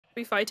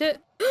we fight it?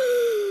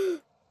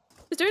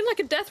 It's doing like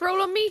a death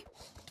roll on me.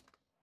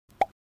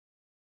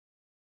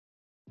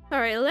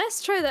 Alright,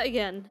 let's try that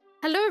again.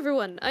 Hello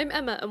everyone, I'm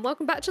Emma and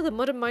welcome back to the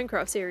Modern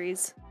Minecraft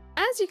series.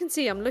 As you can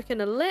see, I'm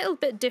looking a little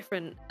bit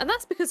different, and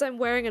that's because I'm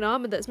wearing an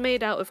armor that's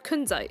made out of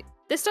kunzite.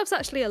 This stuff's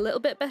actually a little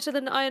bit better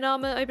than iron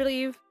armor, I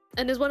believe,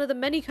 and is one of the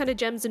many kind of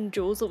gems and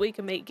jewels that we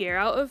can make gear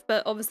out of,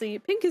 but obviously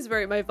pink is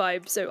very my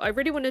vibe, so I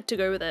really wanted to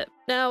go with it.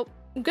 Now,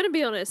 I'm gonna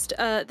be honest,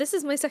 this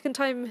is my second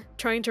time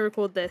trying to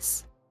record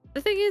this.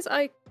 The thing is,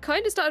 I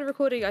kind of started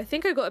recording, I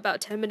think I got about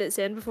 10 minutes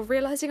in before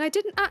realizing I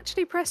didn't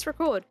actually press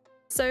record.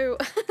 So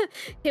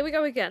here we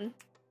go again.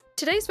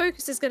 Today's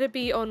focus is going to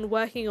be on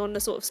working on a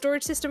sort of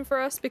storage system for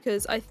us,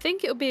 because I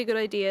think it'll be a good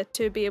idea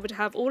to be able to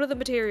have all of the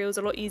materials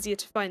a lot easier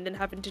to find than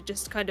having to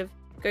just kind of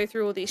go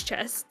through all these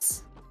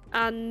chests.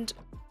 And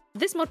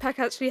this mod pack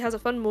actually has a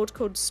fun mod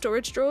called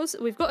storage drawers.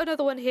 We've got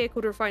another one here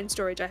called refined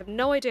storage. I have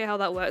no idea how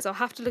that works. I'll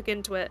have to look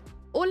into it.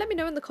 Or let me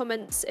know in the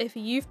comments if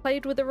you've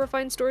played with a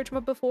refined storage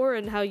mod before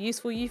and how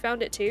useful you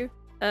found it too.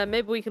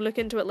 Maybe we can look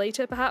into it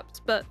later perhaps,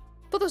 but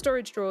for the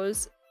storage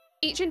drawers,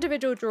 each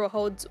individual drawer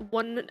holds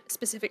one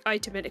specific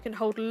item and it can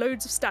hold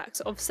loads of stacks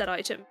of said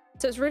item.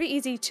 So it's really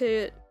easy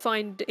to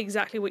find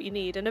exactly what you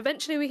need, and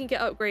eventually we can get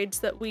upgrades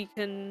that we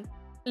can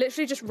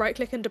literally just right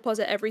click and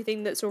deposit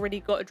everything that's already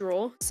got a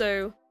drawer.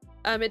 So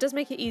it does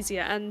make it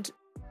easier, and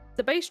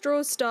the base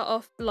drawers start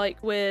off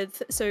like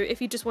with, so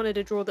if you just wanted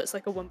a drawer that's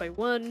like a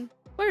 1x1,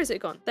 where is it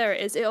gone? There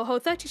it is. It'll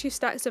hold 32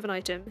 stacks of an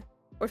item.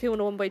 Or if you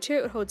want a 1x2,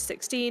 it will hold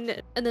 16,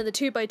 and then the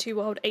 2x2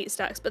 will hold 8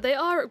 stacks, but they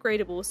are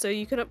upgradable, so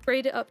you can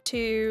upgrade it up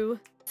to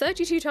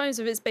 32 times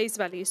of its base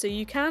value, so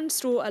you can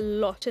store a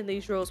lot in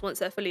these drawers once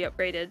they're fully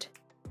upgraded.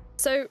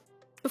 So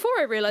before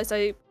I realised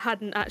I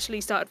hadn't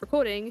actually started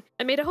recording,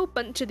 I made a whole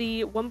bunch of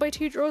the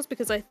 1x2 drawers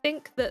because I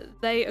think that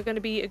they are going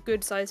to be a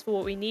good size for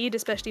what we need,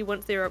 especially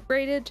once they're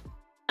upgraded,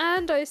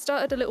 and I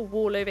started a little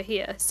wall over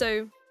here.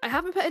 So I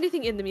haven't put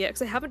anything in them yet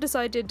because I haven't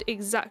decided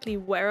exactly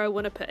where I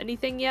want to put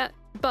anything yet,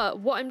 but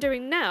what I'm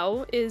doing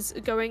now is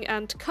going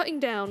and cutting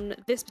down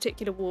this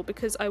particular wall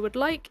because I would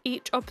like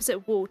each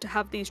opposite wall to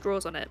have these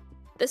drawers on it.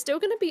 There's still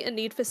going to be a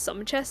need for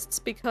some chests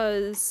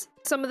because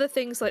some of the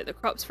things like the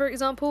crops, for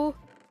example,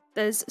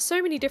 there's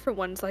so many different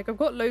ones. Like I've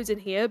got loads in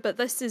here, but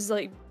this is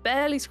like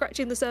barely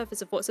scratching the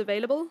surface of what's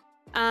available,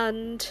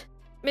 and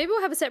maybe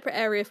we'll have a separate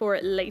area for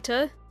it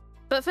later,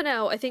 but for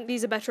now I think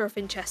these are better off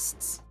in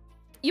chests.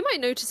 You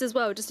might notice as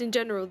well, just in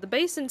general, the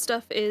base and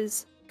stuff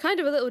is kind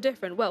of a little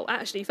different. Well,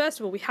 actually, first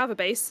of all, we have a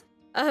base.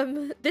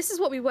 This is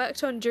what we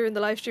worked on during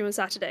the live stream on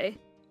Saturday.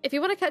 If you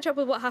want to catch up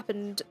with what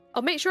happened,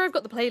 I'll make sure I've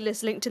got the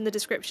playlist linked in the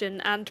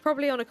description and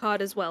probably on a card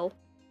as well.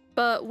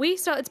 But we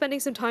started spending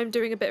some time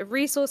doing a bit of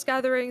resource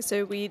gathering,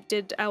 so we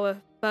did our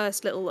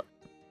first little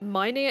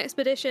mining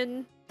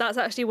expedition. That's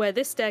actually where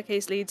this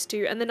staircase leads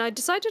to, and then I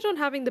decided on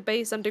having the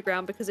base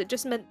underground because it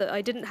just meant that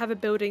I didn't have a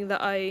building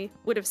that I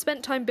would have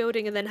spent time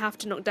building and then have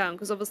to knock down,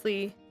 because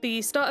obviously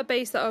the starter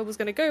base that I was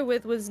going to go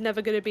with was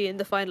never going to be in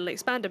the final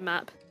expanded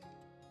map.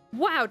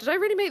 Wow, did I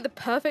really make the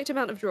perfect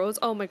amount of drawers?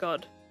 Oh my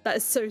god, that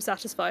is so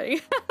satisfying.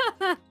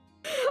 I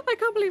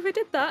can't believe I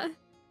did that.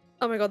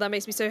 Oh my god, that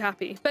makes me so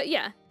happy. But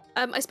yeah,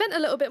 I spent a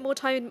little bit more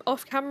time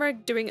off camera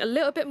doing a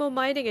little bit more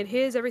mining, and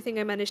here's everything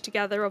I managed to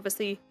gather,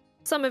 obviously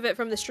some of it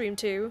from the stream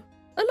too.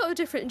 A lot of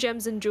different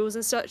gems and jewels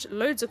and such,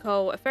 loads of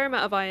coal, a fair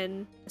amount of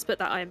iron. Let's put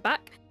that iron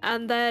back.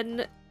 And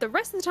then the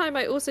rest of the time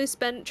I also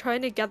spent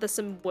trying to gather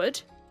some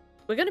wood.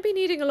 We're going to be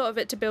needing a lot of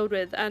it to build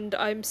with, and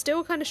I'm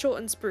still kind of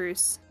short on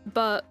spruce,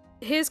 but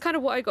here's kind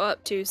of what I got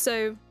up to.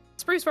 So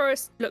spruce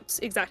forest looks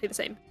exactly the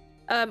same.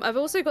 I've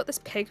also got this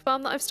pig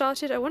farm that I've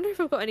started. I wonder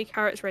if I've got any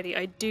carrots ready.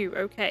 I do,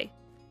 okay.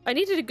 I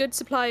needed a good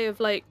supply of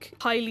like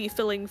highly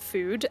filling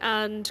food,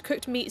 and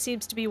cooked meat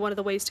seems to be one of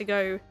the ways to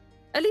go.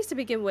 At least to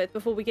begin with,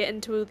 before we get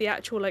into the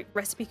actual like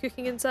recipe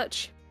cooking and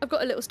such. I've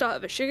got a little start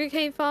of a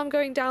sugarcane farm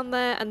going down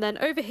there, and then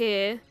over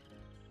here,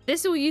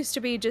 this all used to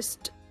be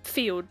just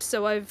field,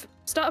 so I've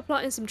started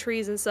planting some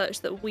trees and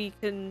such that we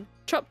can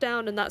chop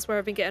down, and that's where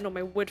I've been getting all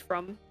my wood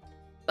from.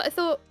 But I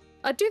thought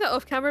I'd do that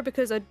off camera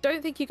because I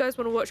don't think you guys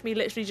want to watch me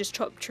literally just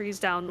chop trees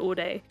down all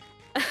day.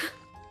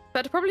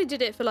 But I probably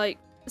did it for like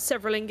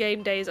several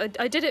in-game days.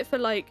 I did it for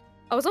like,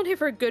 I was on here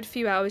for a good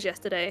few hours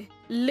yesterday,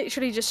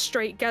 literally just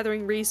straight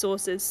gathering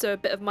resources, so a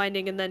bit of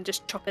mining and then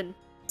just chopping.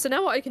 So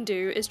now what I can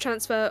do is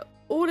transfer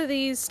all of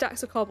these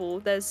stacks of cobble,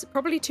 there's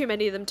probably too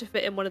many of them to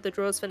fit in one of the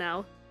drawers for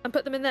now, and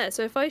put them in there.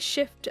 So if I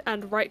shift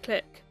and right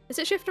click, is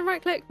it shift and right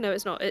click? No,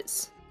 it's not,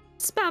 it's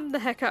spam the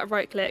heck out of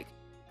right click.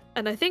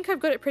 And I think I've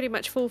got it pretty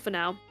much full for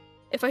now.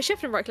 If I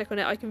shift and right click on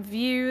it, I can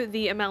view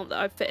the amount that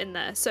I've fit in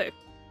there. So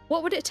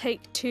what would it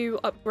take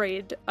to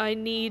upgrade? I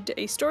need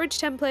a storage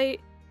template,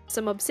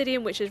 some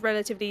obsidian, which is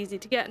relatively easy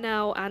to get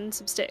now, and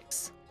some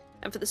sticks.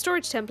 And for the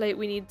storage template,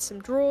 we need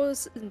some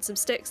drawers and some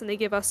sticks, and they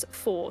give us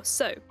 4.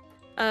 So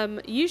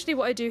usually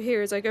what I do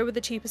here is I go with the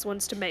cheapest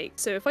ones to make.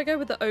 So if I go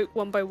with the oak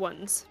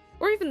 1x1s,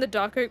 or even the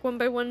dark oak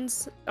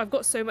 1x1s, I've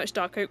got so much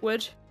dark oak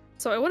wood.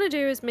 So what I want to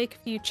do is make a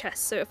few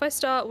chests. So if I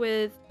start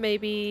with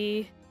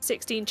maybe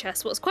 16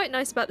 chests. What's quite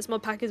nice about this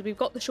mod pack is we've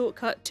got the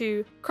shortcut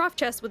to craft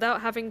chests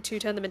without having to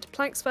turn them into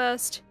planks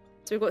first.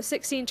 So we've got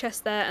 16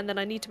 chests there, and then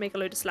I need to make a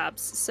load of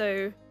slabs.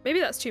 So maybe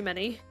that's too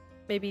many.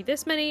 Maybe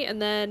this many,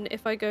 and then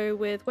if I go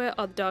with, where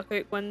are the dark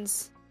oak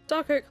ones?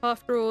 Dark oak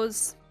half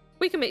drawers.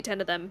 We can make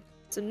 10 of them.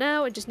 So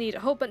now I just need a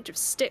whole bunch of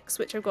sticks,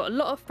 which I've got a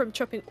lot of from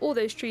chopping all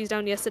those trees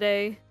down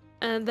yesterday.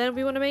 And then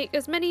we want to make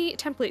as many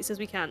templates as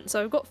we can.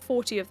 So I've got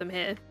 40 of them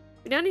here.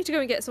 We now need to go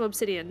and get some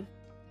obsidian.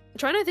 I'm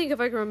trying to think if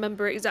I can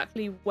remember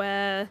exactly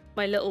where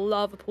my little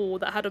lava pool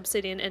that had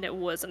obsidian in it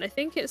was, and I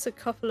think it's a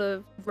couple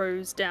of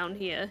rows down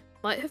here.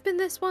 Might have been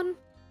this one?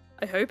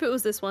 I hope it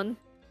was this one.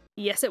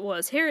 Yes, it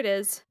was. Here it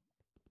is.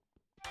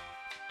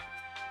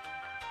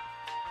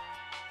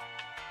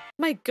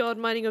 My god,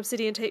 mining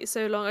obsidian takes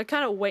so long. I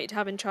cannot wait to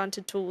have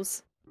enchanted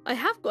tools. I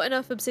have got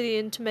enough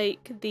obsidian to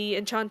make the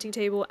enchanting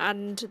table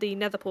and the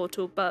nether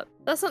portal, but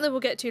that's something we'll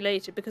get to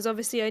later because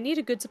obviously I need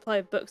a good supply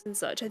of books and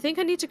such. I think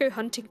I need to go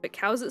hunting for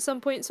cows at some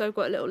point, so I've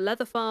got a little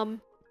leather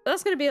farm. But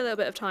that's going to be a little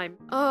bit of time.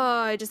 Oh,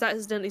 I just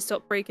accidentally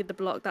stopped breaking the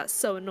block. That's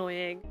so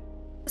annoying.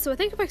 So I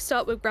think if I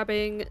start with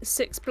grabbing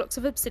 6 blocks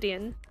of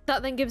obsidian,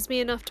 that then gives me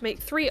enough to make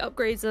 3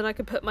 upgrades, and then I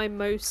can put my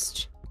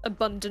most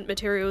abundant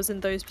materials in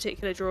those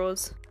particular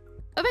drawers.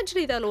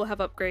 Eventually they'll all have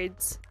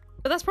upgrades,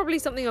 but that's probably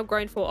something I'll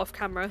grind for off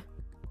camera.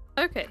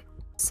 Okay,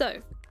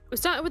 so we're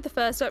starting with the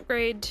first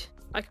upgrade.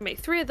 I can make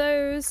 3 of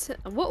those.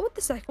 And what would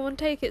the second one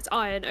take? It's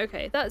iron.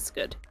 Okay, that's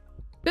good.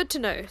 Good to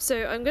know.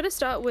 So I'm going to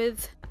start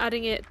with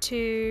adding it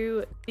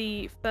to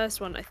the first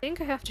one. I think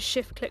I have to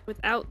shift click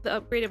without the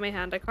upgrade in my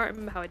hand. I can't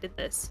remember how I did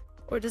this.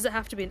 Or does it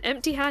have to be an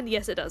empty hand?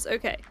 Yes, it does.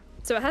 Okay.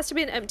 So it has to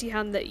be an empty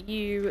hand that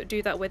you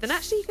do that with. And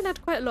actually you can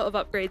add quite a lot of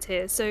upgrades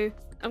here. So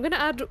I'm going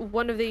to add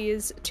one of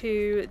these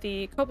to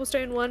the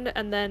cobblestone one,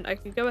 and then I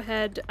can go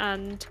ahead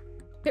and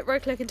hit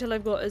right click until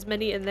I've got as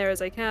many in there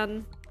as I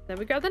can. Then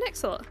we grab the next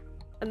slot.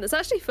 And it's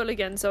actually full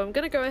again, so I'm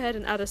going to go ahead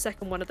and add a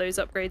second one of those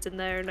upgrades in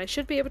there, and I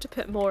should be able to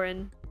put more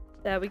in.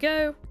 There we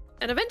go.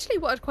 And eventually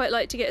what I'd quite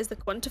like to get is the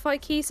quantify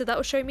key, so that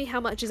will show me how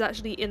much is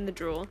actually in the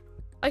drawer.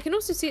 I can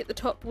also see at the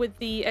top with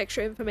the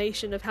extra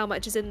information of how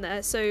much is in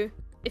there, so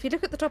if you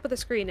look at the top of the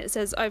screen it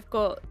says I've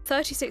got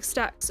 36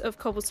 stacks of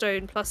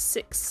cobblestone plus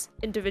 6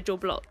 individual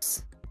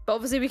blocks. But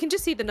obviously we can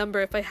just see the number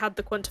if I had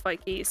the quantify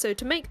key. So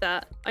to make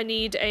that, I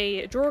need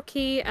a drawer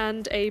key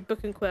and a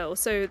book and quill.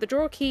 So the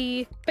drawer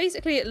key,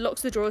 basically it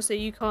locks the drawer so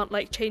you can't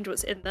like change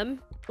what's in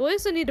them. We'll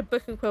also need a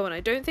book and quill, and I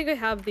don't think I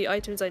have the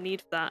items I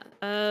need for that.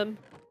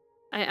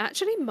 I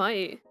actually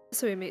might.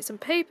 So we make some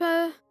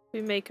paper,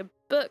 we make a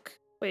book.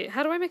 Wait,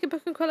 how do I make a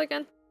book and quill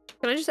again?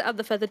 Can I just add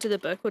the feather to the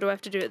book, or do I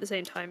have to do it at the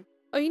same time?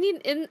 Oh, you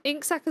need an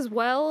ink sac as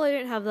well? I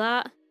don't have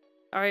that.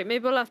 Alright,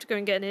 maybe I'll have to go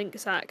and get an ink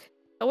sac.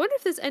 I wonder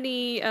if there's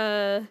any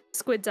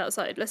squids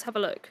outside. Let's have a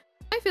look.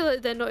 I feel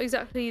like they're not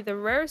exactly the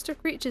rarest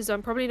of creatures, so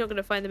I'm probably not going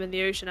to find them in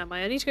the ocean, am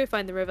I? I need to go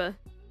find the river.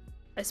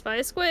 I spy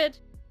a squid.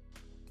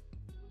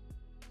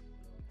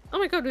 Oh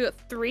my god, we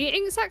got 3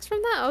 ink sacs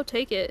from that? I'll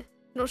take it.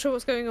 Not sure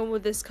what's going on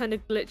with this kind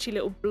of glitchy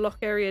little block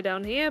area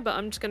down here, but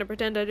I'm just going to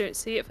pretend I don't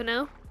see it for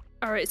now.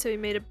 Alright, so we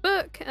made a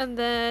book, and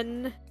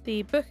then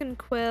the book and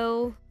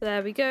quill.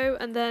 There we go.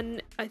 And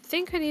then I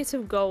think I need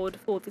some gold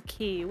for the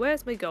key.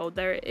 Where's my gold?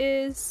 There it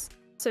is.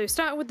 So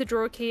starting with the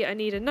drawer key, I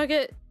need a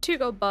nugget, 2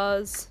 gold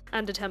bars,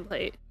 and a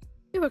template.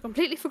 Ew, I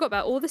completely forgot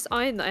about all this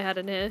iron that I had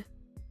in here.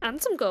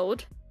 And some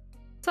gold.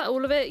 Is that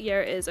all of it? Yeah,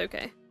 it is.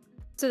 Okay.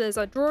 So there's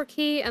our drawer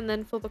key, and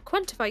then for the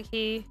quantify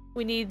key,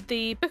 we need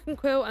the book and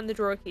quill and the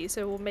drawer key.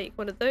 So we'll make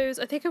one of those.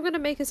 I think I'm going to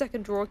make a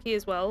second drawer key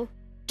as well.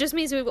 Just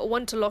means we've got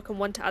one to lock and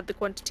one to add the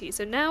quantity.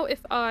 So now if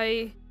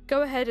I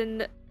go ahead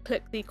and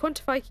click the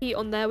quantify key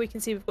on there, we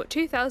can see we've got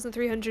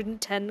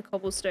 2,310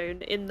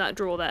 cobblestone in that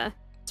drawer there.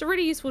 It's a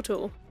really useful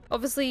tool.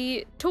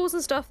 Obviously, tools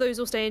and stuff, those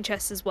will stay in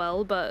chests as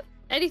well, but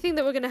anything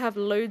that we're going to have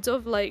loads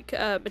of, like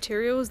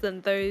materials, then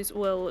those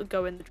will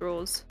go in the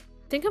drawers.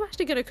 I think I'm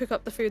actually going to cook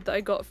up the food that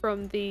I got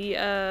from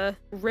the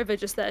river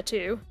just there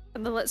too.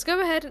 And then let's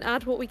go ahead and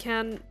add what we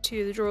can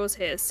to the drawers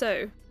here.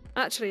 So,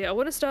 actually, I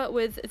want to start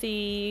with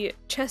the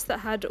chest that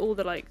had all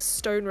the like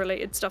stone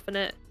related stuff in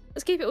it.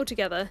 Let's keep it all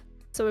together.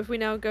 So if we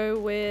now go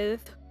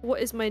with,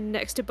 what is my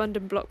next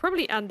abundant block?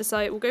 Probably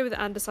andesite. We'll go with the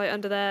andesite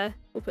under there.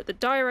 We'll put the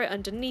diorite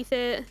underneath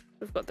it.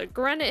 We've got the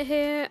granite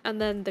here, and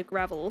then the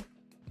gravel.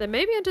 Then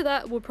maybe under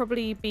that will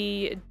probably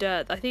be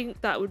dirt. I think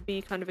that would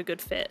be kind of a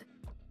good fit.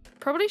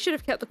 Probably should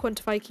have kept the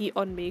quantify key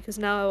on me, because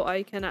now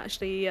I can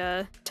actually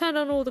turn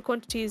on all the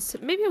quantities.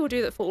 Maybe I will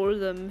do that for all of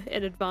them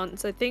in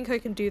advance. I think I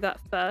can do that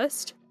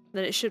first,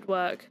 then it should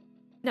work.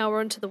 Now we're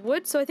onto the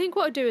wood. So I think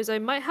what I'll do is I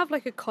might have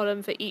like a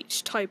column for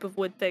each type of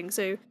wood thing.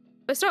 So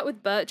I start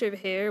with birch over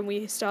here, and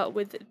we start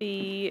with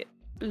the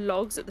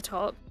logs at the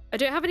top. I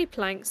don't have any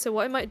planks, so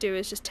what I might do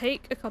is just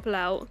take a couple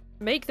out,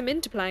 make them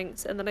into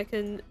planks, and then I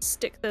can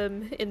stick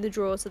them in the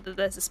drawer so that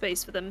there's a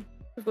space for them.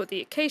 We've got the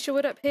acacia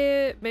wood up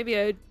here. Maybe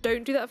I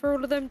don't do that for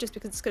all of them just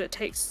because it's going to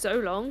take so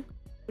long.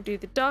 We'll do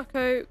the dark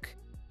oak.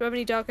 Do I have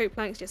any dark oak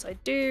planks? Yes, I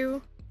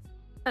do.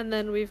 And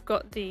then we've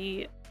got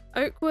the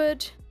oak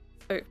wood,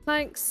 oak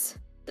planks,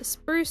 the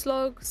spruce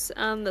logs,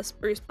 and the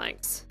spruce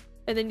planks.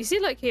 And then you see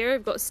like here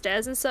I've got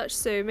stairs and such,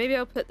 so maybe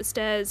I'll put the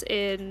stairs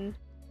in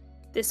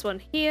this one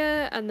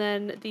here, and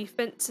then the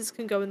fences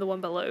can go in the one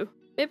below.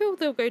 Maybe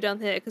they'll go down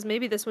here because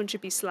maybe this one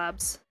should be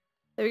slabs.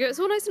 There we go, it's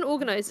all nice and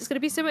organized. It's going to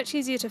be so much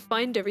easier to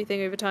find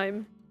everything over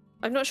time.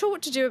 I'm not sure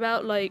what to do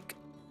about like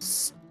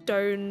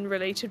stone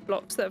related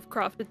blocks that have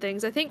crafted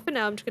things. I think for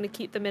now I'm just going to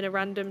keep them in a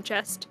random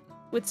chest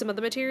with some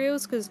other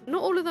materials because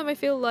not all of them I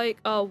feel like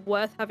are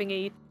worth having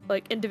a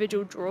like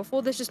individual drawer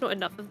for. There's just not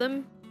enough of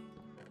them.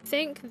 I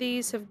think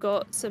these have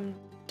got some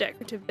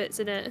decorative bits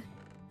in it.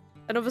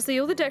 And obviously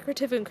all the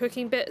decorative and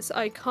cooking bits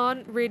I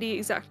can't really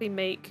exactly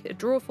make a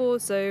drawer for,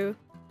 so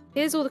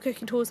here's all the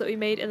cooking tools that we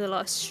made in the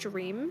last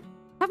stream.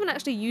 Haven't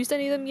actually used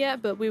any of them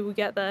yet, but we will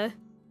get there.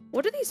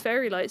 What do these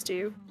fairy lights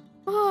do?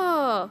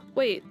 Oh,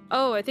 wait.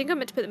 Oh, I think I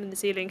meant to put them in the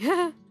ceiling.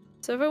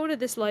 So if I wanted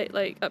this light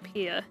like up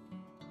here.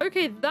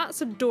 Okay,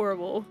 that's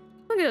adorable.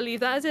 I'm gonna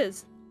leave that as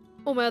is.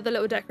 All my other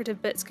little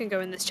decorative bits can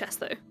go in this chest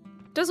though.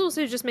 Does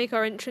also just make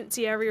our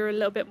entrancey area a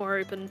little bit more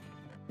open.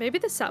 Maybe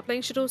the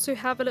sapling should also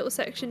have a little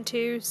section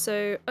too,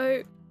 so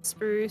oak,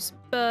 spruce,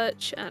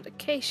 birch, and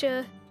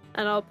acacia.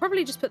 And I'll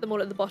probably just put them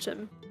all at the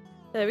bottom.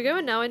 There we go,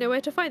 and now I know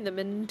where to find them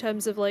in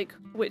terms of like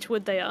which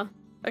wood they are.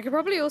 I could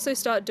probably also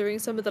start doing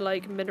some of the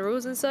like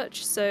minerals and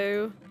such,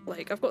 so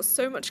like I've got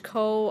so much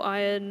coal,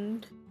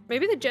 iron.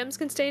 Maybe the gems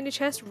can stay in a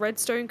chest,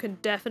 redstone can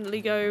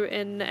definitely go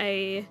in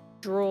a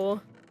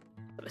drawer.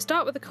 But I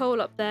start with the coal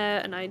up there,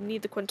 and I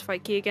need the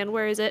quantified key again.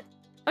 Where is it?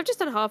 I've just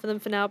done half of them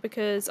for now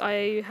because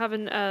I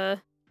haven't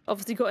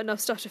obviously got enough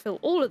stuff to fill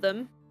all of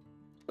them.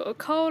 Got our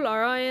coal,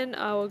 our iron,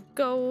 our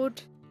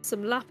gold,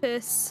 some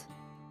lapis.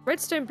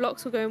 Redstone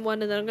blocks will go in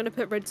one, and then I'm going to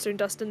put redstone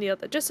dust in the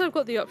other, just so I've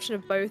got the option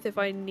of both if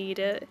I need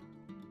it.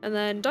 And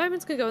then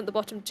diamonds can go at the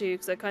bottom too,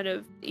 because they're kind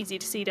of easy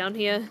to see down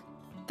here.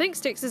 I think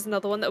sticks is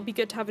another one that would be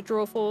good to have a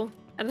drawer for.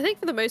 And I think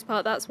for the most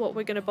part that's what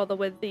we're going to bother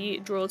with the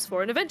drawers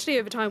for, and eventually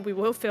over time we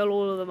will fill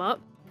all of them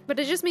up. But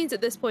it just means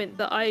at this point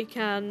that I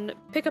can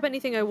pick up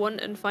anything I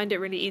want and find it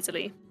really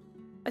easily.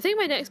 I think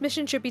my next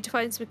mission should be to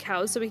find some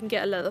cows so we can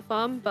get a leather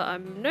farm, but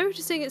I'm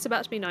noticing it's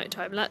about to be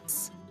nighttime.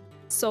 Let's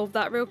solve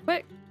that real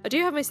quick. I do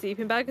have my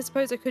sleeping bag, I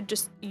suppose I could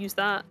just use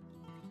that.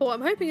 But what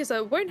I'm hoping is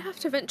I won't have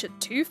to venture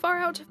too far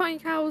out to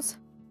find cows.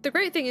 The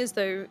great thing is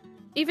though,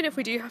 even if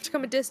we do have to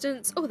come a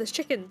distance— oh, there's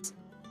chickens.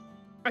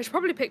 I should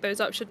probably pick those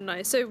up, shouldn't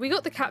I? So we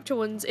got the capture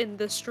ones in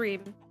the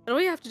stream, and all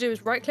you have to do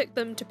is right click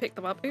them to pick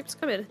them up. Oops,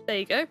 come in. There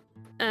you go.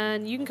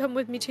 And you can come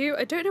with me too.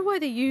 I don't know why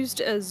they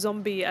used a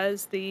zombie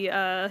as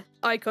the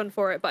icon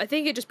for it, but I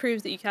think it just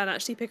proves that you can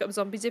actually pick up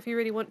zombies if you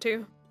really want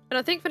to. And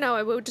I think for now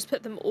I will just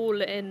put them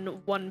all in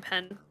one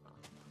pen.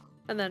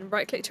 And then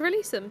right click to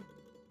release them.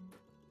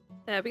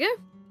 There we go.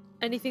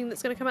 Anything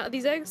that's going to come out of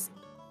these eggs?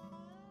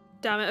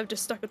 Damn it, I've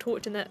just stuck a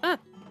torch in there. Ah!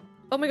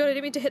 Oh my god, I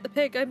didn't mean to hit the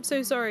pig. I'm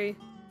so sorry.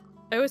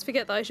 I always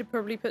forget that I should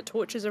probably put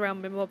torches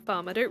around my mob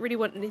farm. I don't really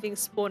want anything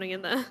spawning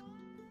in there.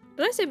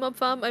 Did I say mob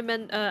farm? I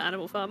meant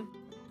animal farm.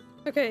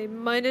 Okay,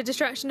 minor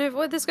distraction over.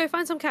 Let's go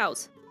find some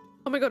cows.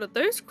 Oh my god, are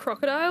those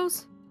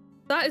crocodiles?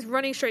 That is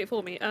running straight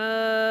for me.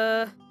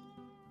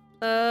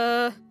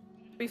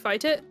 We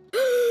fight it?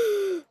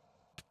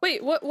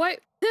 Wait, what? Why?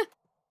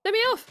 Let me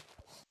off!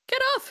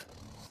 Get off!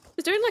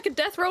 It's doing like a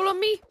death roll on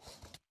me.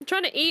 I'm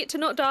trying to eat to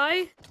not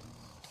die.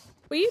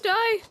 Will you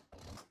die?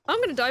 I'm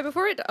gonna die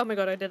before it— oh my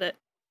god, I did it.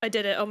 I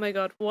did it. Oh my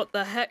god, what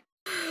the heck?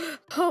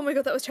 Oh my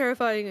god, that was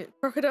terrifying.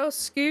 Crocodile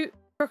scoot?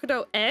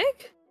 Crocodile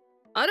egg?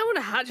 I don't want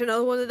to hatch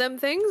another one of them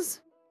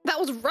things. That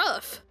was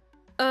rough.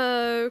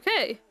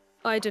 Okay.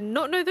 I did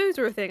not know those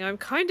were a thing. I'm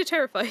kind of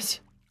terrified.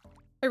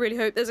 I really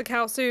hope there's a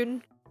cow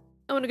soon.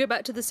 I want to go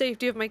back to the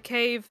safety of my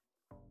cave.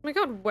 Oh my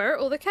god, where are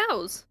all the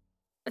cows?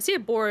 I see a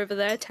boar over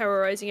there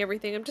terrorizing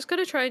everything. I'm just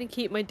going to try and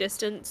keep my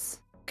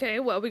distance. Okay,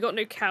 well, we got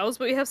no cows,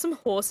 but we have some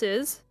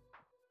horses.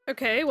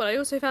 Okay, well, I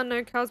also found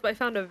no cows, but I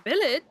found a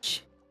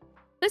village.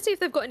 Let's see if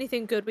they've got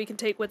anything good we can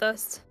take with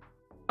us.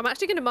 I'm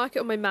actually going to mark it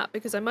on my map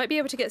because I might be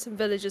able to get some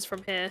villagers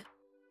from here.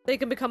 They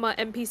can become our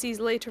NPCs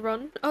later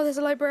on. Oh, there's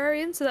a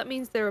librarian, so that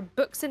means there are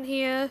books in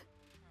here.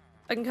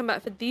 I can come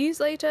back for these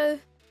later.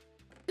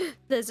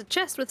 There's a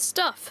chest with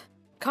stuff.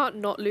 Can't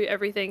not loot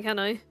everything, can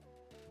I?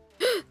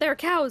 There are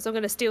cows. I'm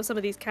going to steal some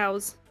of these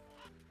cows.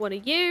 One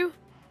of you.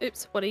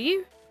 Oops, one of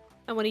you.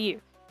 And one of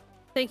you.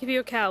 Thank you for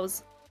your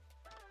cows.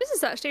 This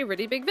is actually a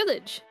really big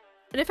village.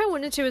 And if I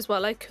wanted to as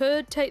well, I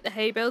could take the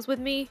hay bales with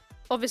me.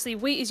 Obviously,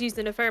 wheat is used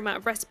in a fair amount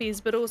of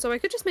recipes, but also I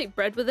could just make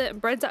bread with it, and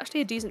bread's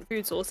actually a decent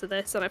food source of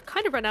this, and I've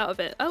kind of run out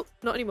of it. Oh,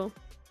 not anymore.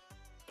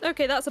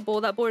 Okay, that's a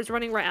boar. That boar is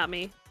running right at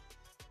me.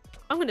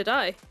 I'm gonna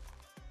die.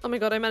 Oh my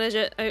god, I managed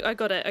it. I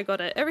got it. I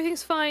got it.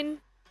 Everything's fine.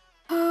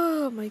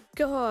 Oh my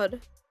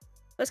god.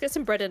 Let's get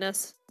some bread in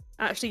us.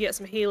 Actually get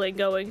some healing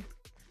going.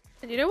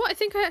 And you know what? I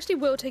think I actually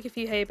will take a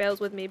few hay bales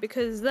with me,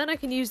 because then I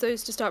can use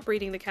those to start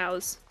breeding the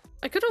cows.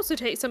 I could also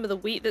take some of the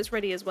wheat that's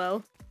ready as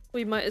well.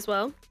 We might as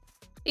well.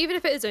 Even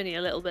if it is only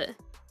a little bit.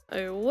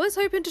 I was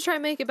hoping to try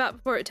and make it back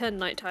before it turned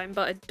nighttime,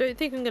 but I don't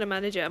think I'm going to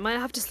manage it. I might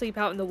have to sleep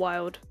out in the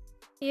wild.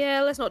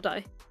 Yeah, let's not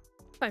die.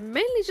 I'm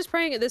mainly just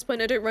praying at this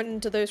point I don't run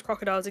into those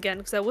crocodiles again,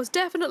 because there was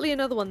definitely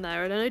another one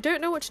there, and I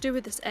don't know what to do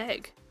with this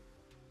egg.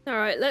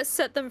 Alright, let's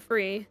set them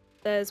free.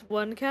 There's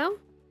 1 cow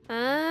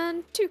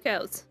and 2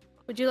 cows.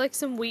 Would you like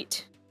some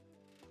wheat?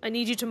 I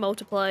need you to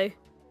multiply.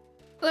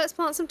 Let's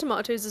plant some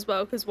tomatoes as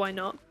well, because why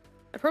not?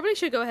 I probably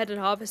should go ahead and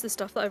harvest the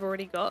stuff that I've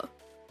already got.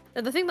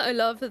 And the thing that I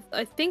love,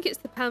 I think it's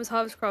the Pam's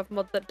Harvest Craft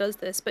mod that does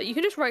this, but you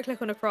can just right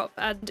click on a crop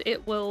and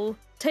it will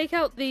take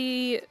out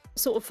the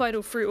sort of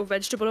final fruit or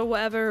vegetable or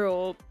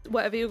whatever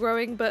you're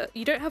growing, but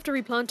you don't have to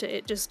replant it.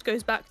 It just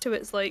goes back to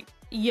its like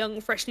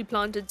young, freshly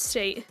planted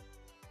state.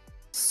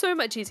 So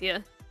much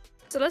easier.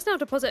 So let's now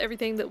deposit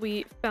everything that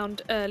we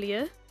found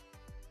earlier.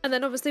 And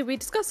then obviously we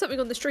discussed something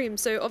on the stream.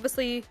 So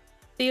obviously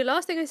the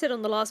last thing I said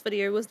on the last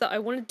video was that I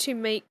wanted to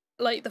make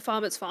like the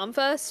farmer's farm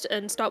first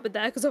and start with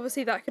there, because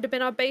obviously that could have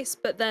been our base,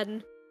 but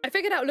then I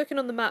figured out looking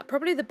on the map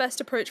probably the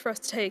best approach for us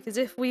to take is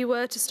if we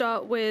were to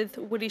start with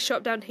Wooly's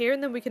shop down here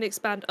and then we can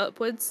expand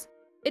upwards.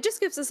 It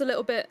just gives us a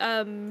little bit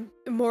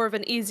more of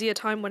an easier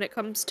time when it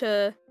comes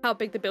to how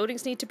big the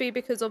buildings need to be,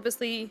 because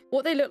obviously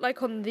what they look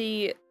like on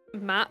the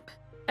map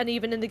and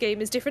even in the game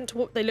is different to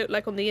what they look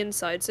like on the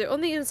inside. So on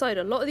the inside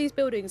a lot of these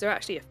buildings are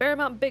actually a fair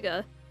amount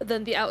bigger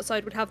than the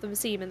outside would have them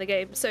seem in the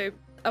game. So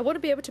I want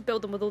to be able to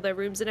build them with all their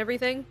rooms and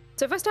everything.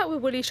 So if I start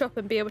with Wooly's shop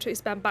and be able to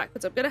expand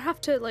backwards, I'm going to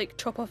have to like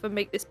chop off and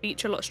make this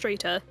beach a lot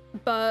straighter.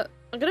 But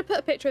I'm going to put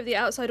a picture of the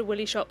outside of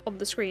Wooly's shop on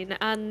the screen,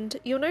 and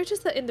you'll notice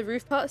that in the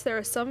roof parts there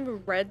are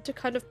some red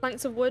kind of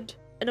planks of wood.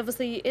 And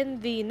obviously in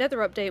the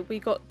Nether update we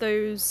got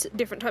those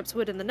different types of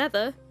wood in the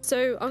Nether,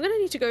 so I'm going to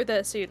need to go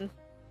there soon.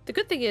 The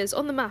good thing is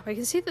on the map I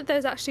can see that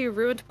there's actually a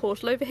ruined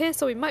portal over here,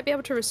 so we might be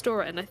able to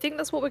restore it, and I think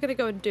that's what we're going to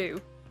go and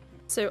do.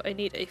 So I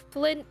need a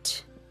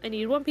flint. I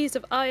need 1 piece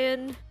of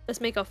iron. Let's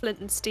make our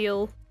flint and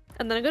steel.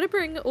 And then I'm going to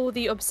bring all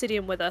the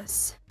obsidian with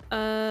us.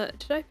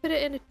 Did I put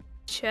it in a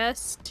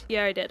chest?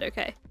 Yeah, I did.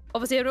 Okay.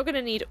 Obviously, I'm not going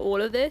to need all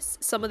of this.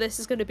 Some of this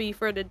is going to be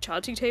for an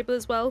enchanting table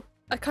as well.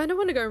 I kind of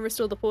want to go and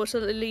restore the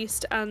portal at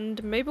least,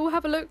 and maybe we'll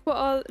have a look what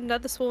our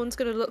nether spawn's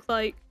going to look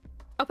like.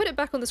 I'll put it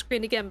back on the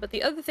screen again, but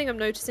the other thing I'm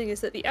noticing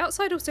is that the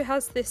outside also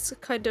has this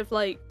kind of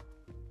like,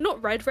 not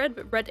red,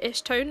 but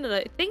reddish tone, and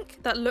I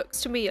think that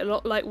looks to me a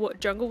lot like what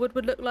jungle wood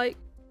would look like.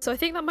 So I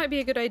think that might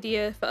be a good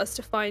idea for us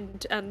to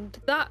find, and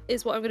that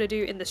is what I'm going to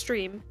do in the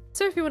stream.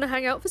 So if you want to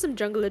hang out for some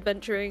jungle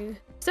adventuring,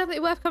 it's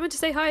definitely worth coming to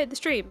say hi at the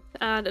stream.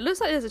 And it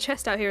looks like there's a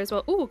chest out here as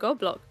well. Ooh, gold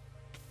block.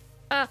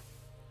 Ah,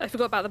 I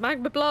forgot about the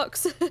magma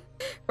blocks.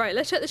 Right,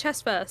 let's check the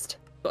chest first.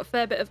 Got a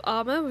fair bit of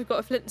armor. We've got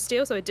a flint and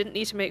steel, so I didn't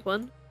need to make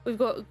one. We've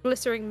got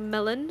glistering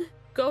melon,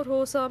 gold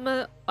horse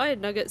armor,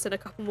 iron nuggets, and a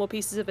couple more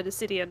pieces of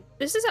obsidian.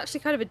 This is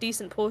actually kind of a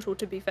decent portal,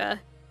 to be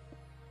fair.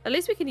 At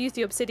least we can use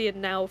the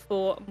obsidian now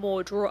for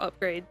more draw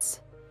upgrades.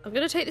 I'm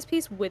going to take this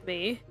piece with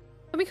me.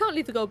 And we can't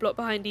leave the gold block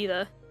behind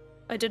either.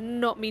 I did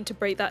not mean to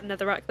break that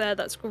netherrack there,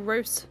 that's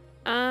gross.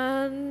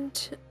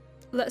 And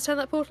let's turn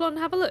that portal on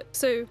and have a look.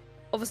 So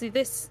obviously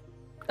this,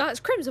 it's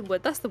crimson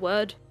wood, that's the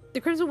word.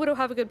 The crimson wood will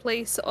have a good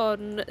place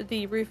on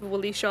the roof of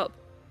Wooly's shop.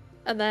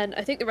 And then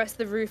I think the rest of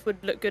the roof would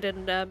look good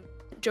in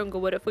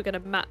jungle wood if we're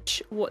going to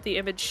match what the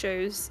image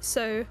shows.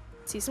 So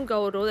see some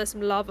gold, or there's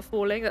some lava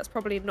falling. That's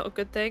probably not a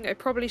good thing. I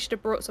probably should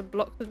have brought some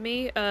blocks with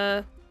me.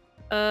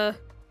 Trying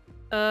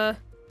to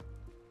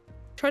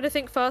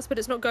think fast, but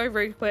it's not going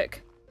very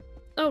quick.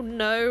 Oh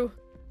no.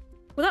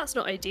 Well, that's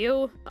not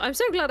ideal. I'm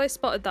so glad I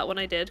spotted that when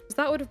I did, because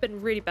that would have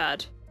been really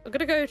bad. I'm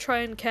gonna go try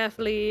and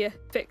carefully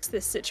fix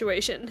this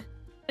situation.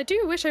 I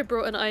do wish I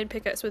brought an iron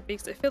pickaxe with me,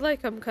 because I feel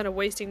like I'm kind of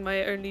wasting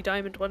my only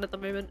diamond one at the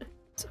moment.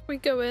 So if we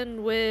go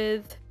in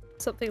with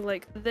something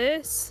like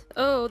this.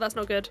 Oh, that's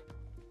not good.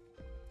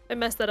 I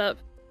messed that up.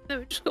 No,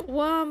 we just got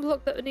 1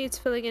 block that needs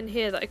filling in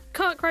here that I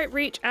can't quite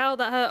reach. Ow,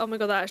 that hurt. Oh my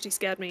god, that actually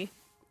scared me.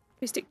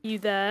 We stick you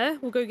there.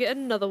 We'll go get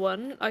another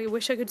one. I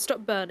wish I could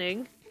stop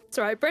burning. It's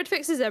alright, bread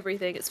fixes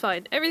everything. It's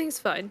fine. Everything's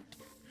fine.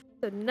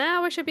 So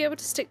now I should be able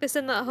to stick this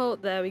in that hole.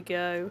 There we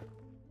go.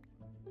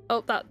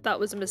 Oh, that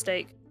was a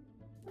mistake.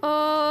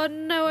 Oh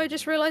no, I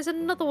just realised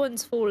another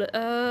one's fallen.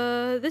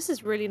 This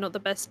is really not the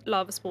best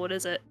lava spawn,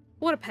 is it?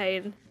 What a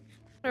pain.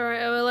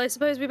 Alright, well, I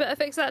suppose we better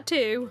fix that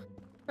too.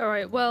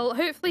 Alright, well,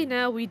 hopefully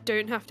now we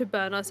don't have to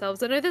burn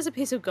ourselves. I know there's a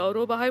piece of gold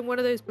ore behind one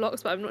of those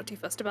blocks, but I'm not too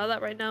fussed about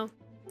that right now.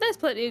 There's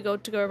plenty of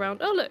gold to go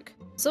around. Oh look,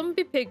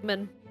 zombie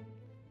pigmen.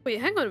 Wait,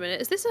 hang on a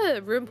minute. Is this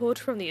a ruin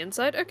portal from the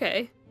inside?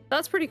 Okay,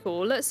 that's pretty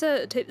cool. Let's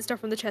take the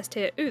stuff from the chest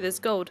here. Ooh, there's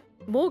gold.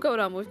 More gold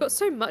armor. We've got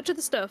so much of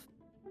the stuff.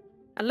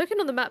 And looking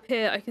on the map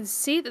here, I can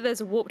see that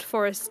there's a warped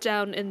forest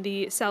down in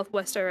the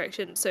southwest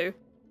direction. So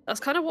that's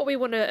kind of what we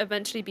want to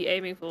eventually be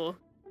aiming for.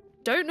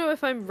 Don't know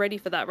if I'm ready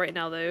for that right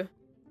now though.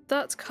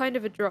 That's kind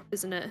of a drop,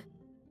 isn't it?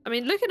 I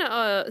mean, looking at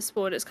our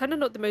spawn, it's kind of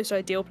not the most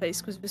ideal place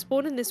because we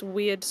spawn in this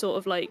weird sort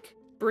of like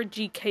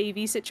bridgy,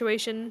 cavey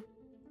situation.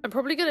 I'm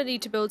probably going to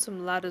need to build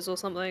some ladders or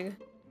something.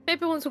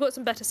 Maybe once we've got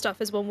some better stuff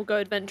is when we'll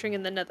go adventuring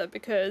in the Nether,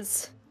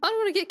 because I don't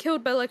want to get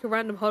killed by like a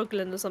random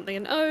hoglin or something.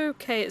 And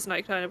okay, it's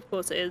nighttime, of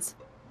course it is.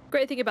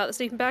 Great thing about the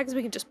sleeping bag is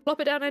we can just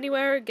plop it down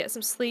anywhere, get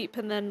some sleep,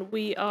 and then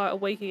we are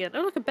awake again.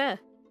 Oh, look, a bear.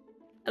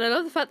 And I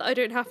love the fact that I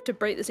don't have to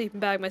break the sleeping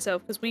bag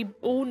myself, because we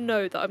all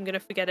know that I'm going to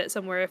forget it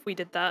somewhere if we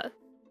did that.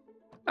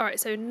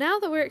 Alright, so now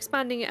that we're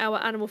expanding our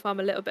animal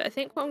farm a little bit, I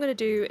think what I'm going to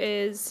do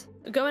is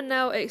go and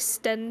now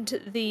extend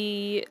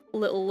the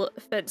little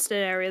fenced in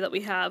area that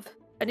we have.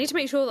 I need to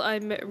make sure that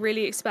I'm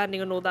really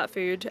expanding on all that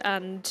food,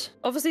 and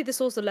obviously the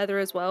source of leather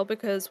as well,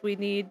 because we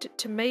need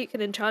to make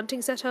an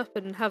enchanting setup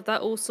and have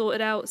that all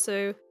sorted out.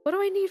 So what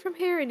do I need from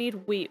here? I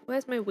need wheat.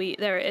 Where's my wheat?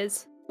 There it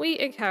is. Wheat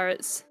and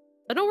carrots.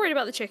 I'm not worried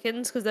about the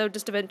chickens because they'll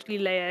just eventually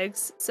lay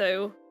eggs,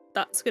 so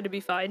that's going to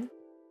be fine.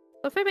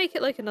 But if I make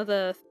it like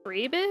another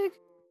 3 big,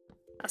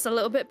 that's a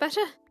little bit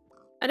better.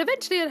 And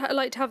eventually I'd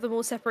like to have them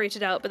all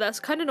separated out, but that's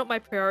kind of not my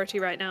priority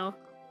right now.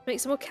 Make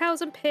some more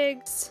cows and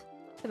pigs,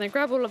 and then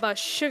grab all of our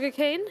sugar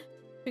cane.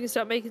 We can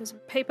start making some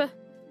paper.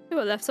 Oh,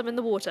 I left some in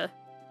the water.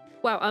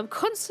 Wow, I'm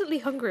constantly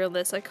hungry on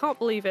this. I can't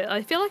believe it.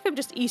 I feel like I'm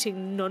just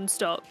eating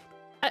non-stop.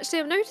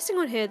 Actually, I'm noticing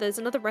on here there's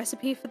another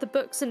recipe for the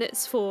books, and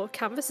it's for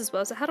canvas as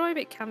well. So how do I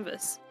make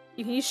canvas?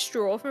 You can use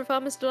straw from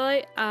Farmer's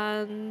Delight,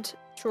 and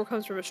straw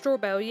comes from a straw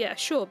bale. Yeah,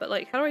 sure, but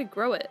like, how do I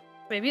grow it?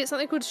 Maybe it's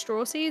something called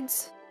straw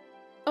seeds?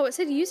 Oh, it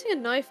said using a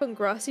knife on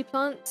grassy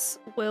plants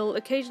will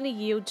occasionally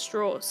yield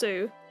straw,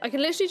 so I can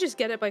literally just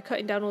get it by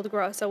cutting down all the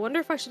grass. I wonder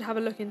if I should have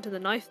a look into the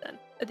knife then.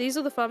 Are these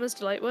all the Farmer's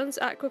Delight ones?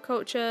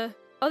 Aquaculture.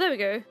 Oh, there we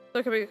go. So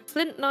I can make a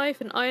flint knife,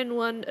 an iron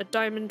one, a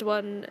diamond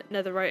one,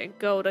 netherite, and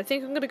gold. I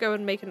think I'm going to go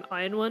and make an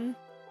iron one.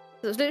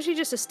 So it's literally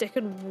just a stick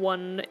and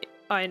 1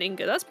 iron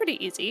ingot. That's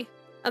pretty easy.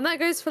 And that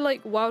goes for like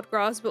wild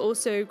grass, but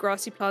also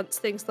grassy plants,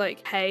 things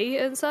like hay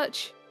and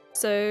such.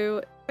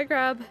 So if I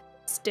grab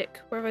stick,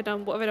 where have I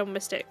done? What have I done with my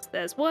sticks?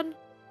 There's 1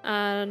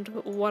 and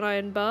 1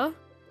 iron bar.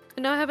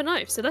 And now I have a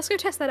knife. So let's go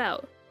test that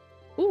out.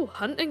 Ooh,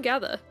 hunt and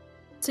gather.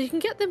 So you can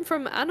get them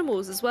from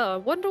animals as well. I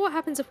wonder what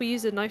happens if we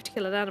use a knife to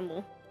kill an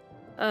animal.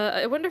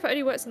 I wonder if it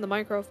only works in the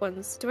Minecraft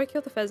ones. Do I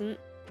kill the pheasant?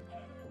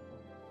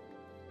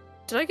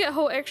 Did I get a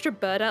whole extra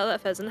bird out of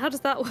that pheasant? How does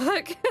that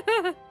work?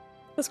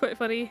 That's quite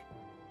funny.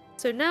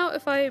 So now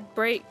if I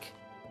break...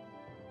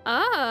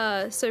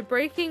 Ah, so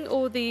breaking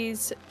all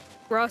these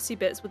grassy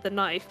bits with the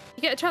knife,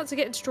 you get a chance of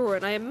getting straw,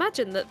 and I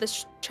imagine that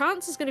the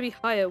chance is going to be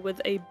higher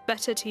with a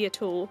better tier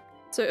tool.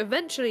 So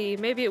eventually,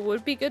 maybe it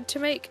would be good to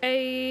make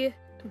a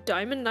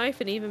diamond knife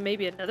and even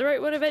maybe a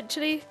netherite one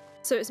eventually.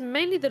 So it's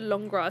mainly the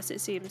long grass,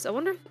 it seems. I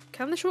wonder,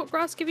 can the short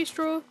grass give you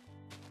straw?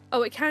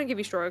 Oh, it can give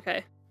you straw,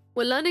 okay.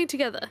 We're learning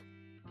together.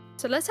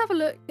 So let's have a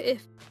look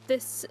if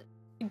this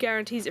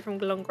guarantees it from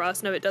long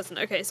grass. No, it doesn't.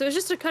 Okay, so it's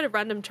just a kind of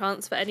random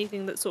chance for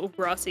anything that's sort of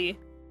grassy.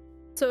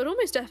 So it'd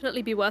almost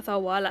definitely be worth our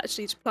while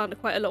actually to plant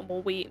quite a lot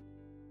more wheat.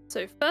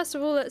 So first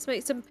of all, let's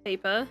make some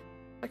paper.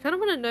 I kind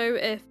of want to know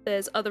if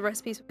there's other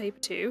recipes for paper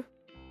too.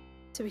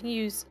 So we can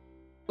use...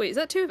 Wait, is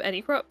that 2 of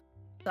any crop?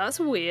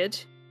 That's weird.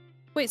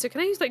 Wait, so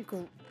can I use like...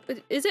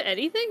 Is it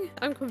anything?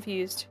 I'm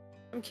confused.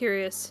 I'm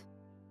curious.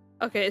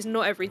 Okay, it's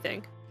not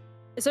everything.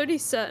 It's only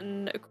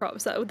certain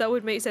crops that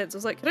would make sense. I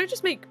was like, can I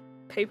just make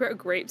paper out of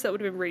grapes? That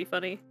would have been really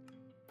funny.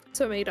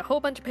 So I made a whole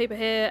bunch of paper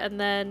here, and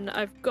then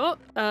I've got,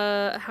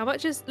 how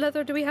much is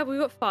leather do we have? We've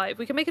got 5.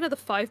 We can make another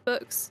 5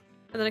 books,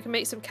 and then I can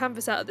make some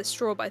canvas out of this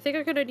straw, but I think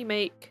I can only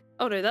make,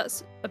 oh no,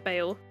 that's a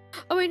bale.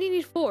 Oh, I only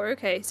need 4,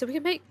 okay, so we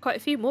can make quite a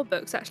few more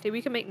books actually.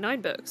 We can make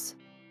 9 books.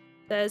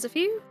 There's a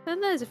few,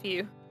 and there's a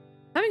few.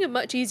 Having a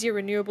much easier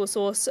renewable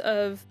source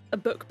of a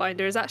book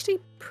binder is actually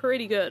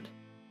pretty good.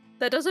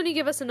 That does only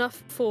give us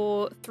enough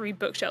for 3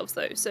 bookshelves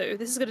though, so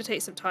this is going to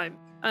take some time.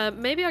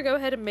 Maybe I'll go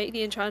ahead and make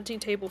the enchanting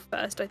table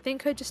first. I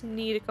think I just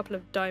need a couple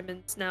of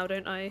diamonds now,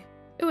 don't I?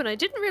 Oh, and I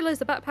didn't realise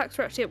the backpacks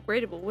were actually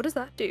upgradable. What does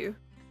that do?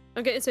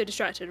 I'm getting so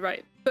distracted.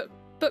 Right,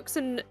 books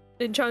and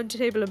enchanting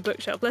table and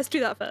bookshelf. Let's do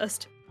that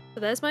first. So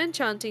there's my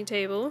enchanting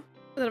table. And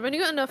then I've only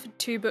got enough for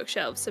 2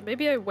 bookshelves, so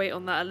maybe I wait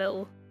on that a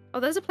little. Oh,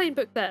 there's a plain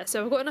book there,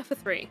 so I've got enough for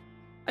 3.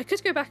 I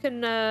could go back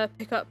and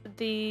pick up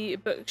the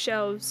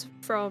bookshelves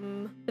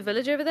from the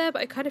village over there,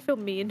 but I kind of feel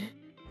mean.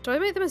 Do I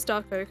make them as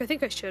dark oak? I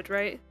think I should,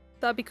 right?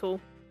 That'd be cool.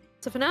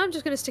 So for now, I'm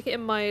just going to stick it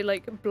in my,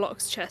 like,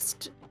 blocks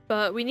chest.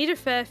 But we need a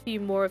fair few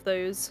more of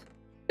those.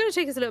 It's going to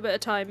take us a little bit of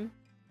time.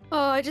 Oh,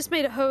 I just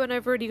made a hoe and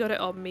I've already got it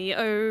on me.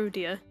 Oh,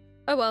 dear.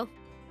 Oh, well.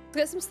 Let's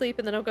get some sleep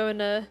and then I'll go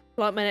and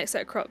plant my next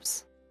set of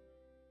crops.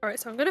 Alright,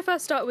 so I'm going to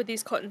first start with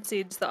these cotton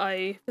seeds that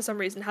I, for some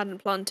reason, hadn't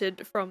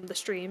planted from the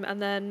stream,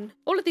 and then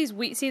all of these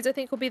wheat seeds I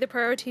think will be the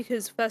priority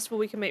because first of all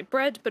we can make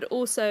bread, but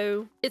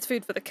also it's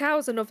food for the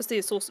cows and obviously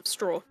a source of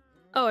straw.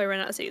 Oh, I ran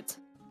out of seeds.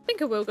 I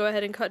think I will go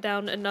ahead and cut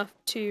down enough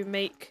to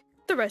make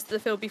the rest of the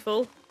field be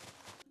full.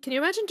 Can you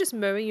imagine just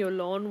mowing your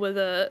lawn with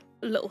a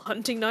little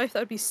hunting knife? That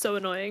would be so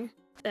annoying.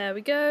 There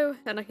we go,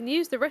 and I can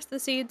use the rest of the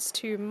seeds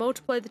to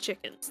multiply the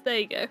chickens. There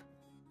you go.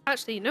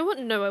 Actually, you know what?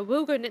 No, I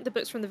will go knit the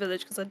books from the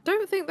village because I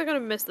don't think they're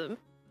going to miss them.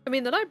 I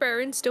mean, the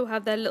librarians still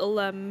have their little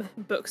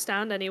book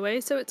stand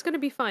anyway, so it's going to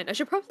be fine. I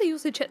should probably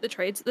also check the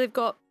trades that they've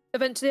got.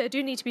 Eventually, I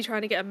do need to be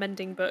trying to get a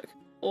mending book,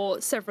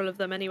 or several of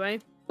them anyway.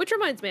 Which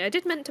reminds me, I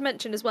did meant to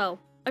mention as well.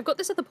 I've got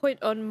this other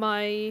point on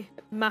my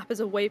map as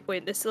a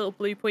waypoint, this little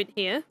blue point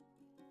here.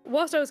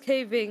 Whilst I was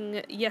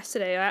caving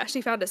yesterday, I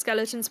actually found a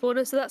skeleton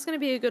spawner, so that's going to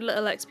be a good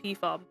little XP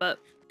farm, but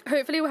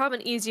Hopefully we'll have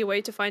an easier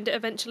way to find it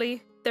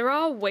eventually. There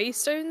are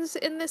waystones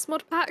in this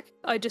mod pack.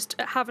 I just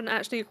haven't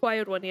actually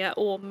acquired one yet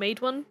or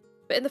made one.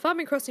 But in the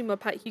Farming Crossing mod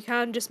pack, you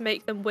can just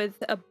make them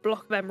with a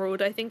block of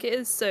emerald, I think it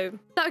is. So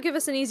that'll give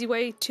us an easy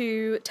way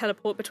to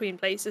teleport between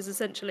places,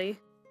 essentially.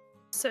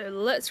 So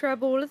let's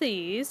grab all of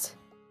these.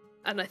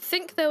 And I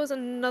think there was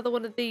another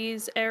one of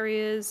these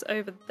areas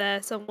over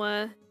there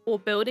somewhere. Or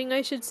building,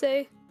 I should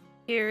say.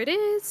 Here it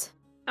is.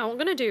 And what I'm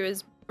going to do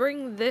is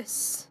bring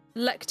this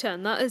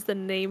lectern, that is the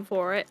name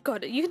for it.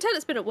 God, you can tell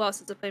it's been a while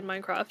since I've played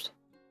Minecraft.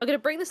 I'm going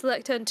to bring this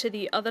lectern to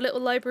the other little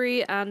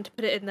library and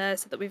put it in there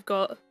so that we've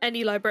got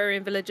any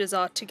librarian villagers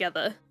are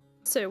together.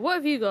 So what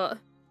have you got?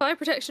 Fire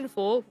protection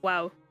 4.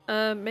 Wow.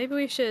 Maybe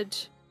we should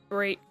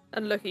break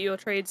and look at your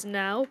trades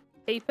now.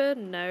 Paper?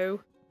 No.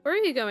 Where are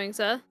you going,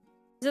 sir?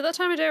 Is it that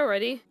time of day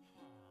already?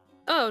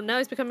 Oh, now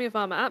he's becoming a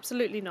farmer.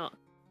 Absolutely not.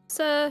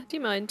 Sir, do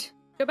you mind?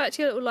 Go back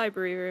to your little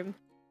library room.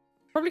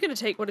 Probably going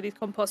to take one of these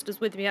composters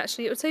with me,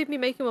 actually. It would save me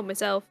making one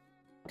myself.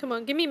 Come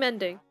on, give me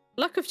mending.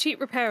 Luck of cheap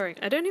repairing.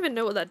 I don't even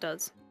know what that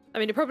does. I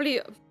mean, it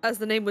probably, as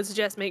the name would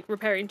suggest, make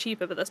repairing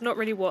cheaper, but that's not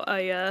really what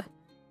I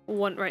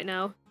want right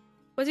now.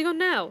 Where's he gone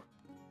now?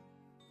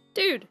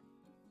 Dude!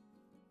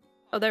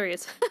 Oh, there he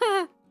is.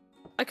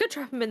 I could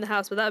trap him in the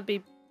house, but that would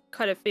be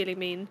kind of feeling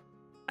mean.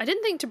 I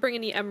didn't think to bring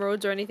any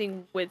emeralds or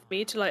anything with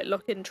me to, like,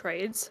 lock in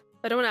trades.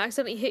 I don't want to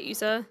accidentally hit you,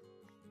 sir.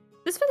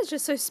 This villager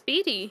is so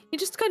speedy. He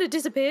just kind of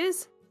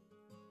disappears.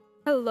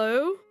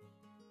 Hello?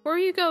 Where are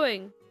you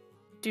going?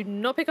 Do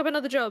not pick up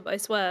another job, I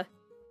swear.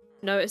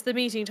 No, it's the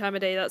meeting time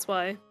of day, that's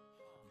why.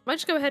 Might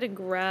just go ahead and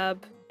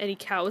grab any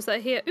cows that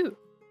are here. Ooh,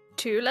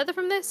 2 leather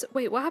from this?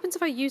 Wait, what happens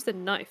if I use the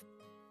knife?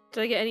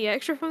 Did I get any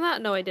extra from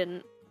that? No, I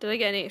didn't. Did I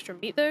get any extra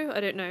meat though? I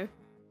don't know.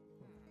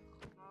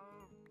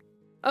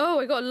 Oh,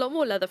 I got a lot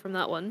more leather from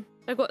that one.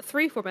 I got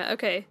 3 from it,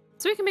 okay.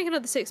 So we can make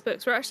another 6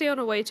 books. We're actually on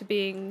our way to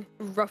being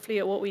roughly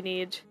at what we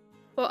need.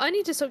 Well, I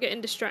need to stop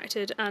getting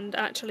distracted and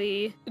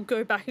actually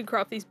go back and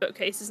craft these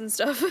bookcases and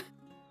stuff.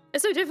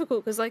 It's so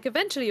difficult because, like,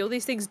 eventually all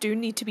these things do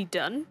need to be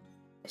done.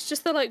 It's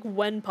just the, like,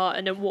 when part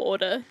and in what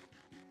order.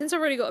 Since I've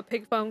already got a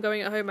pig farm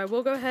going at home, I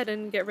will go ahead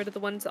and get rid of the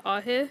ones that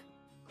are here.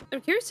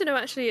 I'm curious to know,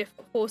 actually, if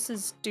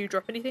horses do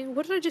drop anything.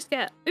 What did I just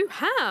get? Ooh,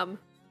 ham!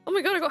 Oh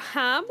my god, I got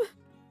ham!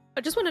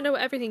 I just want to know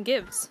what everything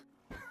gives.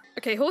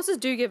 Okay, horses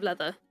do give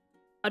leather.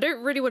 I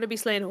don't really want to be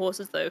slaying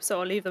horses, though, so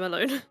I'll leave them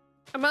alone.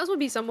 I might as well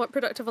be somewhat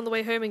productive on the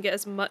way home and get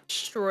as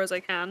much straw as I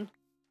can.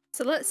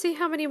 So let's see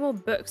how many more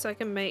books I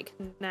can make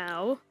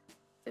now.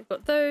 We've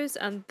got those,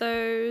 and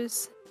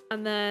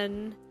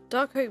then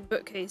dark oak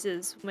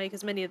bookcases. We'll make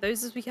as many of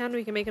those as we can.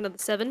 We can make another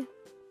 7.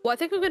 What I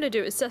think I'm going to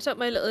do is set up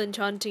my little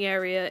enchanting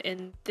area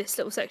in this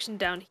little section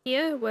down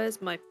here.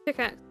 Where's my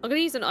pickaxe? I'm going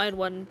to use an iron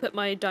one, put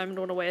my diamond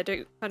one away. I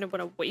don't kind of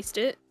want to waste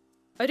it.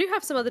 I do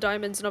have some other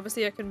diamonds, and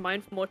obviously I can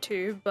mine for more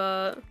too,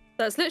 but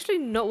that's literally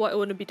not what I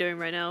want to be doing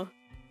right now.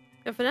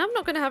 And for now, I'm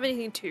not going to have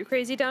anything too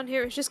crazy down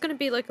here. It's just going to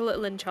be like a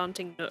little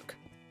enchanting nook.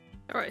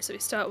 Alright, so we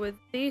start with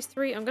these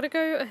 3. I'm going to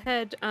go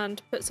ahead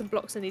and put some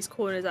blocks in these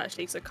corners,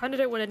 actually, because I kind of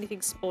don't want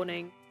anything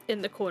spawning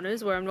in the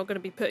corners where I'm not going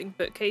to be putting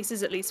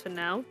bookcases, at least for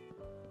now.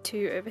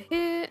 2 over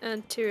here,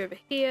 and 2 over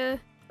here.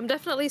 I'm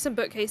definitely some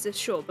bookcases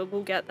short, but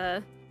we'll get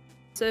there.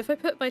 So if I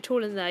put my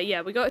tool in there,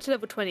 yeah, we got it to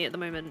level 20 at the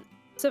moment.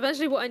 So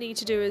eventually what I need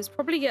to do is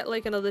probably get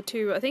like another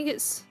 2, I think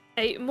it's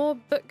 8 more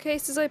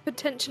bookcases I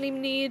potentially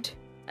need.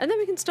 And then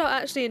we can start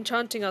actually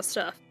enchanting our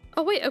stuff.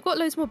 Oh wait, I've got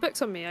loads more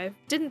books on me. I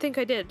didn't think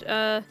I did.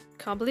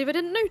 Can't believe I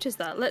didn't notice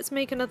that. Let's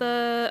make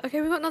another... Okay,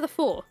 we've got another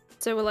 4.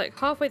 So we're like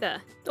halfway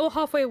there. Or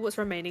halfway what's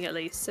remaining at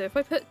least. So if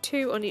I put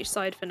 2 on each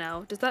side for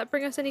now, does that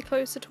bring us any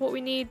closer to what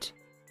we need?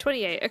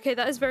 28. Okay,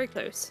 that is very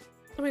close.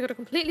 Oh my god, I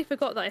completely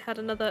forgot that I had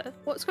another...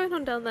 What's going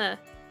on down there?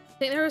 I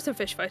think there is some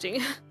fish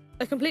fighting.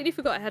 I completely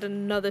forgot I had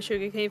another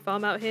sugarcane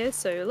farm out here,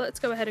 so let's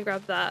go ahead and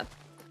grab that.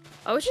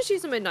 I was just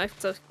using my knife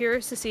because I was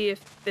curious to see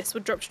if this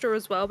would drop straw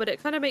as well, but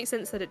it kind of makes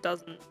sense that it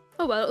doesn't.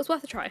 Oh well, it was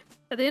worth a try.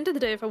 At the end of the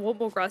day, if I want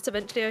more grass,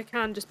 eventually I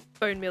can just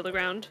bone meal the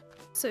ground.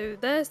 So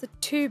there's the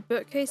 2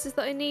 bookcases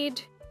that I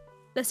need.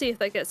 Let's see if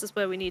that gets us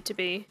where we need to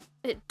be.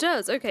 It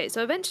does, okay,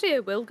 so eventually I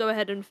will go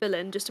ahead and fill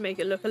in just to make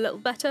it look a little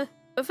better.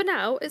 But for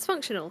now, it's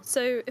functional.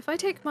 So if I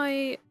take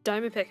my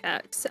diamond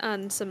pickaxe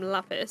and some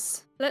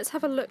lapis, let's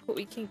have a look what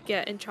we can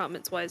get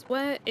enchantments-wise.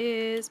 Where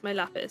is my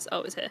lapis?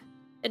 Oh, it's here.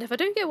 And if I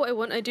don't get what I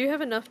want, I do have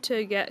enough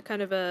to get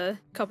kind of a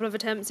couple of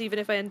attempts, even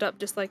if I end up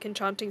just like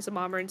enchanting some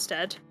armor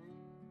instead.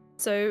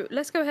 So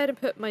let's go ahead and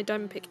put my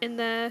diamond pick in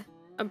there.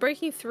 I'm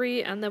breaking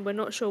 3 and then we're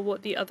not sure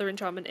what the other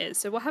enchantment is.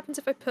 So what happens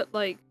if I put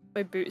like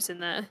my boots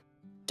in there?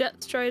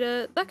 Depth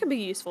strider, that can be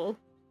useful.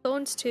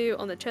 Thorns 2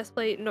 on the chest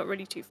plate, not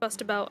really too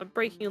fussed about. I'm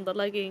breaking on the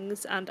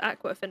leggings and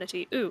aqua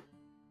affinity. Ooh,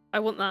 I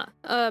want that.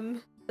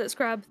 Let's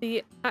grab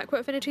the aqua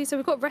affinity. So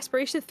we've got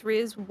respiration 3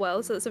 as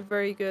well, so that's a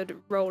very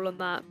good roll on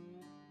that.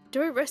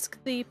 Do I risk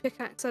the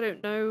pickaxe? I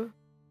don't know.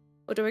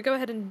 Or do I go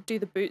ahead and do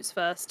the boots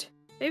first?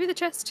 Maybe the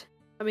chest?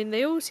 I mean,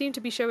 they all seem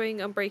to be showing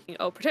unbreaking.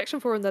 Oh, protection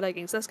 4 on the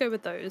leggings. Let's go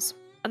with those.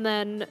 And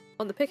then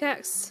on the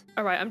pickaxe,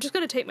 alright, I'm just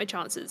going to take my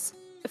chances.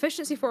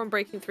 efficiency 4 on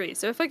breaking 3,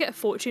 so if I get a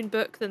fortune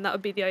book, then that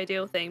would be the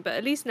ideal thing, but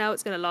at least now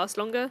it's going to last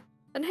longer.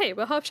 And hey,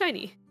 we're half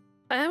shiny.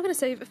 I am going to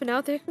save it for now.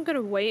 I think I'm going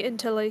to wait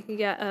until I can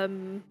get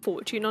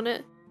fortune on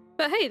it.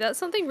 But hey, that's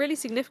something really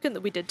significant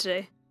that we did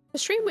today. The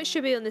stream, which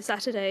should be on this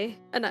Saturday,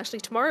 and actually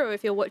tomorrow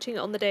if you're watching it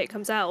on the day it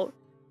comes out,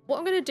 what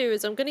I'm going to do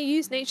is I'm going to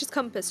use Nature's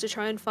Compass to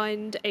try and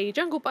find a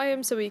jungle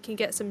biome so we can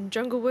get some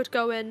jungle wood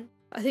going.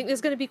 I think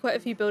there's going to be quite a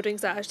few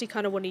buildings that actually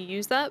kind of want to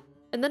use that.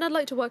 And then I'd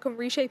like to work on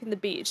reshaping the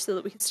beach so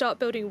that we can start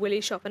building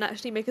Willy's shop and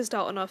actually make a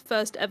start on our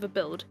first ever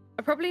build.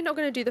 I'm probably not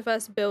going to do the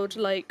first build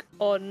like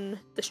on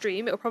the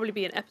stream, it'll probably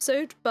be an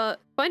episode,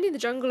 but finding the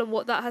jungle and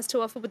what that has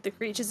to offer with the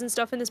creatures and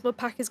stuff in this mod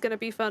pack is going to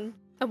be fun.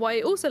 And what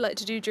I also like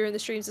to do during the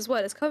streams as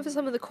well is cover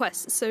some of the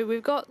quests. So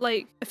we've got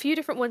like a few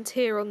different ones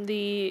here on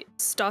the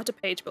starter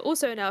page, but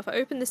also now if I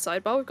open this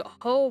sidebar, we've got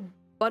a whole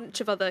bunch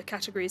of other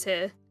categories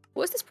here.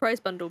 What's this prize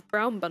bundle?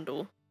 Brown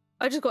bundle.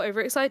 I just got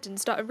overexcited and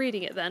started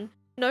reading it then.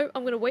 No,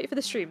 I'm going to wait for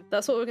the stream.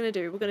 That's what we're going to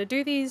do. We're going to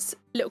do these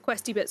little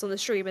questy bits on the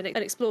stream and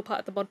explore part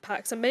of the mod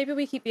packs, and maybe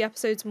we keep the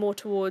episodes more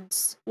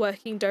towards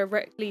working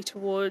directly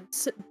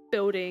towards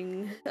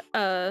building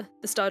the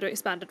Stardew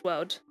expanded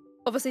world.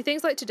 Obviously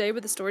things like today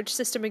with the storage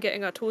system and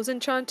getting our tools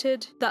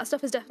enchanted, that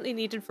stuff is definitely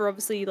needed for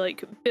obviously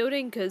like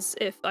building, because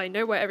if I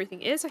know where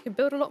everything is I can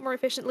build a lot more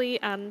efficiently,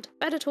 and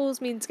better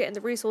tools means getting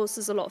the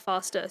resources a lot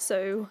faster,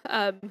 so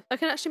I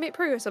can actually make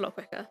progress a lot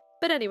quicker.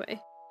 But anyway,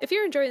 if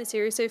you're enjoying the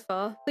series so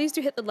far, please do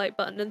hit the like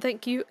button, and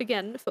thank you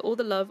again for all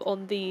the love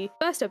on the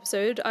first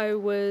episode. I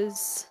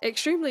was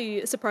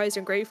extremely surprised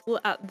and grateful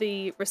at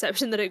the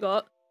reception that it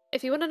got.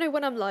 If you want to know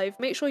when I'm live,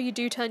 make sure you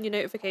do turn your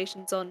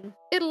notifications on.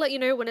 It'll let you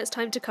know when it's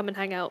time to come and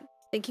hang out.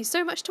 Thank you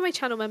so much to my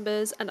channel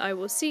members, and I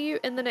will see you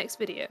in the next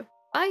video.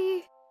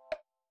 Bye!